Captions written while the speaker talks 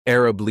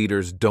Arab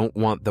leaders don't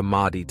want the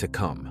Mahdi to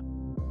come.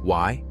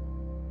 Why?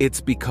 It's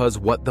because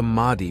what the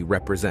Mahdi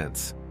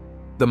represents.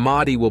 The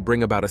Mahdi will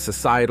bring about a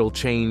societal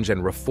change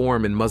and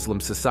reform in Muslim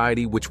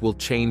society which will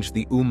change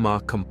the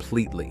Ummah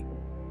completely.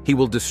 He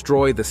will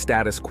destroy the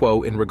status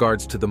quo in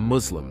regards to the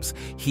Muslims.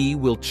 He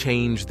will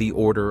change the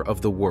order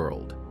of the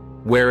world,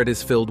 where it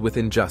is filled with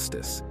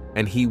injustice,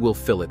 and he will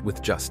fill it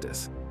with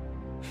justice.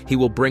 He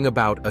will bring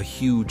about a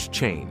huge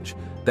change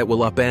that will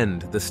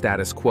upend the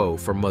status quo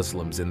for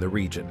Muslims in the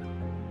region.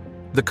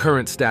 The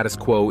current status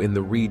quo in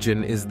the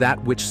region is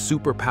that which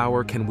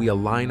superpower can we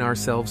align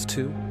ourselves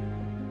to?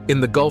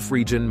 In the Gulf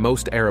region,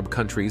 most Arab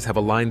countries have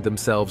aligned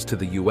themselves to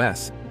the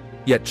US,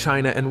 yet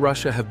China and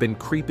Russia have been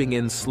creeping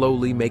in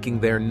slowly, making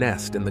their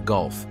nest in the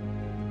Gulf.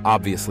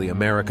 Obviously,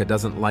 America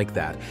doesn't like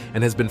that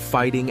and has been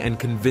fighting and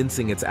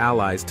convincing its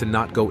allies to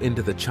not go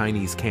into the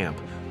Chinese camp,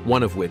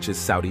 one of which is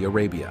Saudi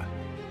Arabia.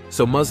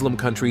 So Muslim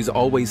countries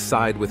always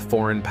side with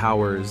foreign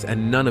powers,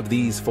 and none of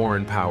these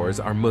foreign powers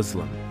are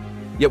Muslim.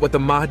 Yet what the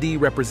Mahdi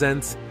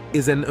represents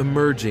is an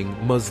emerging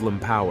Muslim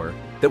power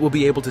that will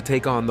be able to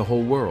take on the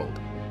whole world.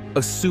 A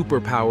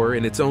superpower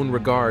in its own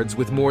regards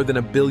with more than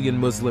 1 billion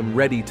Muslim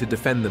ready to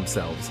defend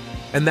themselves,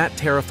 and that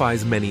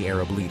terrifies many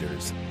Arab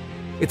leaders.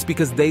 It's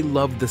because they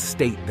love the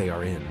state they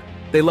are in.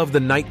 They love the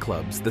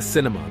nightclubs, the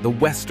cinema, the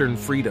Western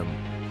freedom.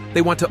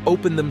 They want to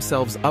open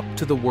themselves up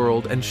to the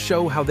world and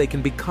show how they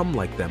can become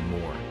like them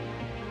more.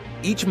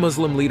 Each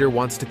Muslim leader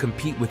wants to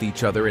compete with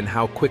each other in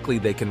how quickly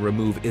they can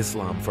remove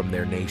Islam from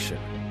their nation.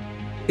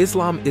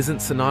 Islam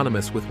isn't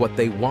synonymous with what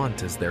they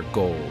want as their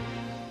goal.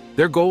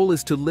 Their goal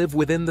is to live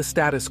within the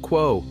status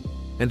quo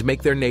and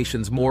make their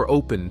nations more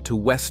open to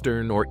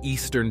Western or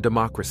Eastern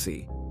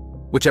democracy,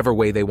 whichever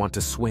way they want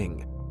to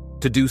swing.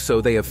 To do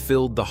so, they have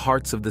filled the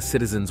hearts of the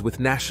citizens with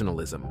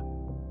nationalism.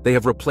 They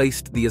have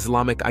replaced the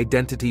Islamic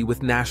identity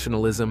with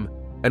nationalism,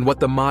 and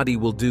what the Mahdi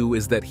will do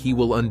is that he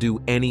will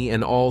undo any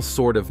and all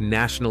sort of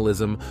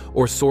nationalism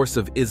or source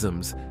of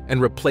isms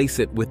and replace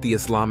it with the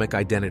Islamic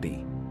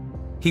identity.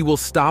 He will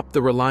stop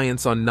the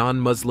reliance on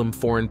non-Muslim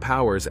foreign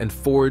powers and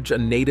forge a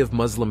native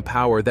Muslim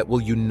power that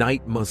will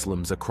unite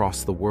Muslims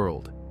across the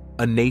world,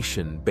 a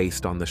nation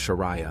based on the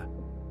Sharia.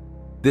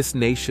 This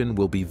nation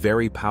will be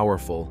very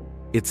powerful.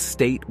 Its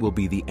state will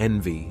be the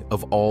envy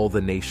of all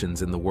the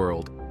nations in the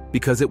world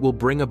because it will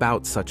bring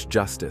about such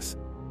justice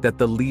that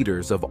the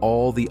leaders of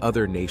all the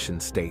other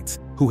nation-states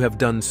who have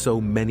done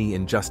so many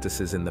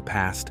injustices in the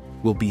past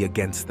will be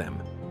against them.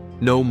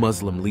 No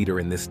Muslim leader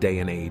in this day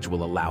and age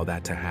will allow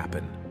that to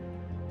happen.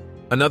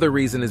 Another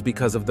reason is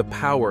because of the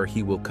power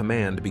he will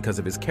command because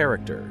of his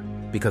character,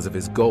 because of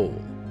his goal.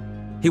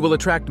 He will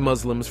attract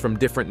Muslims from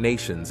different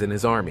nations in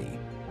his army,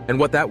 and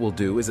what that will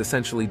do is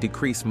essentially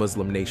decrease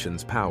Muslim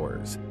nations'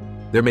 powers.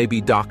 There may be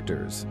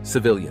doctors,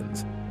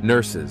 civilians,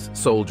 nurses,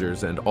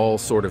 soldiers, and all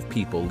sort of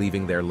people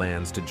leaving their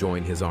lands to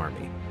join his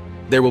army.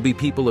 There will be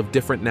people of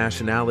different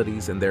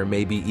nationalities, and there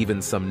may be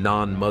even some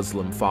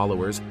non-Muslim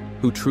followers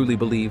who truly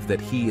believe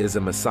that he is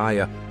a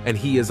Messiah and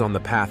he is on the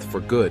path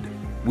for good.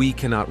 We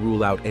cannot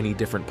rule out any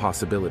different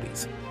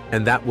possibilities,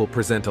 and that will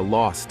present a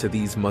loss to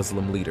these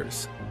Muslim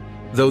leaders.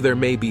 Though there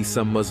may be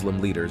some Muslim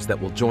leaders that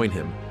will join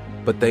him,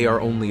 but they are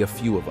only a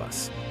few of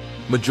us.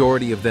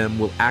 Majority of them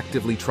will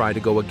actively try to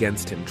go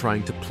against him,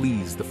 trying to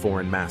please the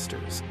foreign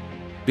masters.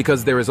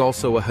 Because there is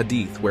also a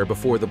hadith where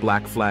before the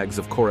black flags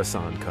of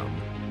Khorasan come,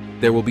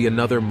 there will be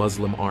another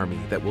Muslim army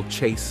that will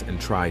chase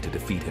and try to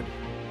defeat him,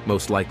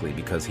 most likely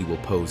because he will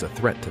pose a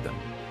threat to them.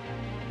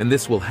 And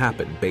this will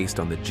happen based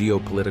on the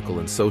geopolitical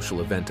and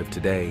social event of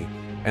today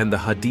and the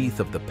hadith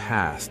of the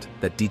past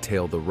that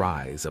detail the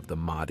rise of the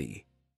Mahdi.